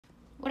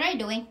What are you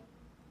doing?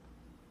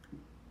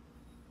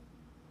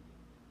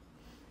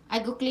 I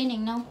go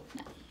cleaning now.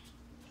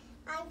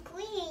 I'm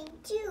cleaning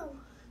too.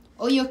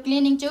 Oh, you're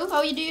cleaning too?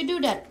 How do you do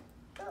that?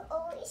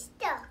 Oh, it's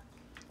stuck.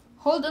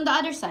 Hold on the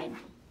other side.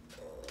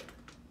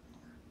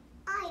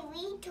 I'm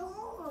really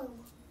tall.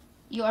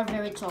 You are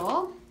very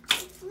tall. I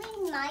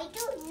clean my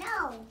door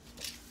now.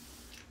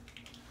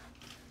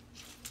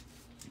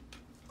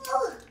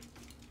 Oh,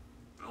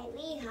 I'm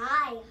really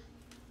high.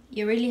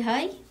 You're really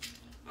high?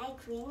 I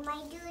clean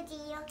my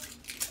duty.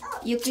 Oh,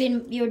 You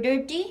clean, you're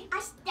dirty?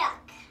 I'm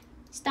stuck.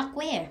 Stuck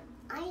where?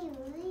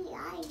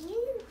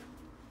 You.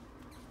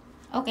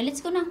 Okay,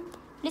 let's go now.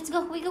 Let's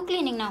go. We go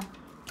cleaning now.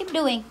 Keep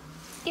doing.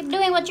 Keep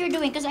doing what you're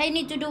doing because I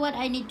need to do what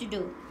I need to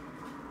do.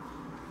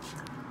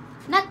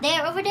 Not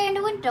there. Over there in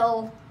the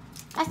window.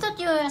 I thought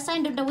you were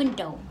assigned on the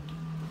window.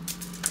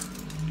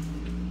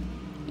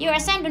 You're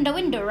assigned on the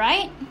window,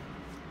 right?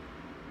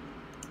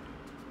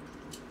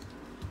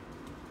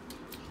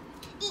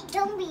 It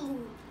don't be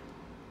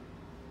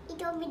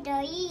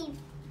the leaf.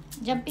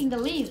 Jumping the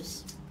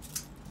leaves.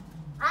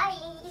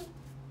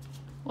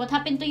 What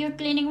happened to your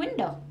cleaning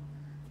window?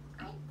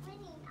 I'm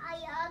cleaning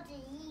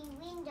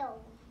the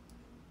window.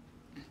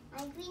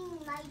 I'm cleaning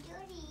my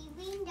dirty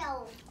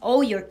window.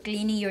 Oh, you're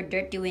cleaning your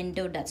dirty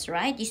window. That's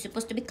right. You're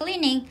supposed to be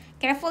cleaning.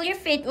 Careful your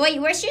feet.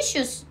 Wait, where's your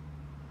shoes?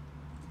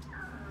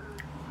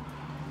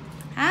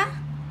 Huh? I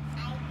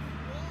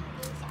clean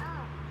this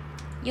up.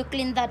 You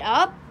cleaned that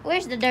up?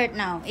 Where's the dirt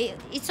now?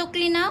 It's so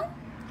clean now?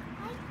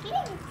 I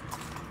clean.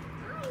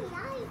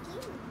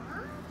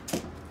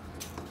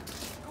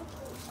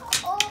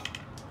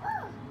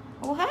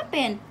 What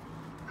happened?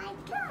 I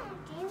got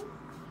him.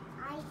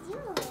 I do.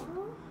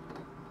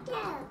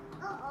 Yeah.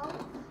 Uh-oh.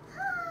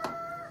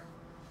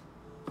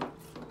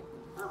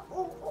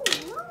 Oh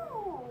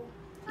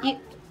no.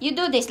 You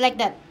do this like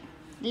that.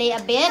 Lay a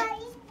bit.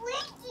 It's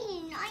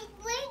breaking. I'm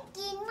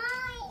breaking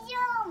my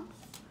jump.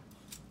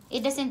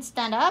 It doesn't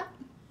stand up.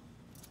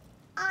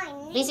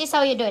 This is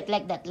how you do it,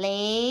 like that.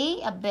 Lay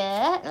a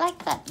bit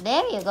like that.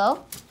 There you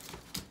go.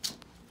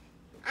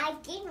 I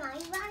get my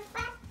run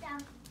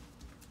faster.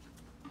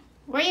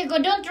 Where you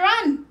go? Don't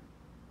run.